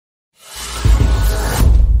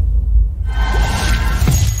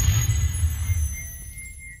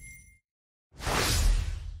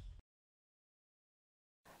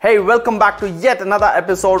Hey, welcome back to yet another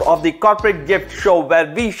episode of the Corporate Gift Show,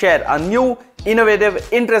 where we share a new,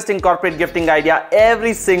 innovative, interesting corporate gifting idea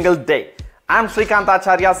every single day. I'm Srikanth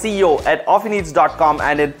Acharya, CEO at OffiNeeds.com,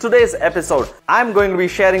 and in today's episode, I'm going to be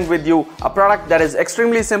sharing with you a product that is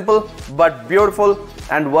extremely simple but beautiful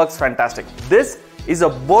and works fantastic. This is a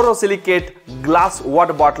borosilicate glass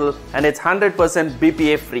water bottle, and it's 100%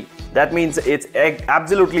 BPA free. That means it's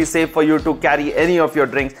absolutely safe for you to carry any of your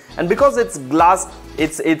drinks, and because it's glass,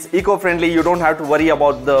 it's eco-friendly. You don't have to worry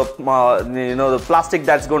about the the plastic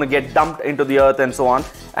that's going to get dumped into the earth and so on.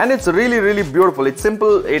 And it's really beautiful. It's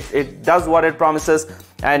simple. It does what it promises,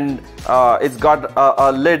 and it's got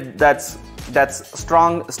a lid that's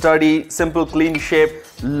strong, sturdy, simple, clean shape.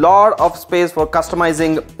 Lot of space for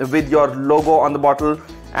customizing with your logo on the bottle.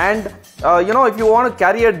 And if you want to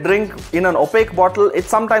carry a drink in an opaque bottle, it's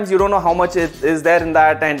sometimes you don't know how much it is there in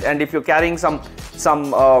that, and if you're carrying some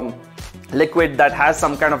liquid that has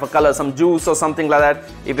some kind of a color, some juice or something like that,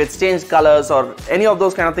 if it's changed colors or any of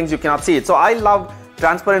those kind of things, you cannot see it. So I love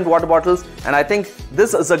transparent water bottles, and I think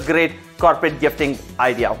this is a great corporate gifting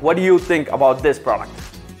idea. What do you think about this product?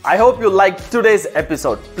 I hope you liked today's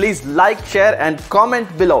episode. Please like, share and comment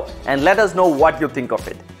below and let us know what you think of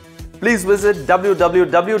it. Please visit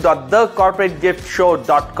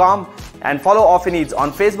www.thecorporategiftshow.com and follow OffiNeeds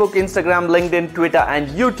on Facebook, Instagram, LinkedIn, Twitter and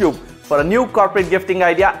YouTube for a new corporate gifting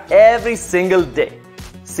idea every single day.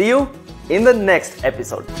 See you in the next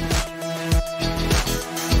episode.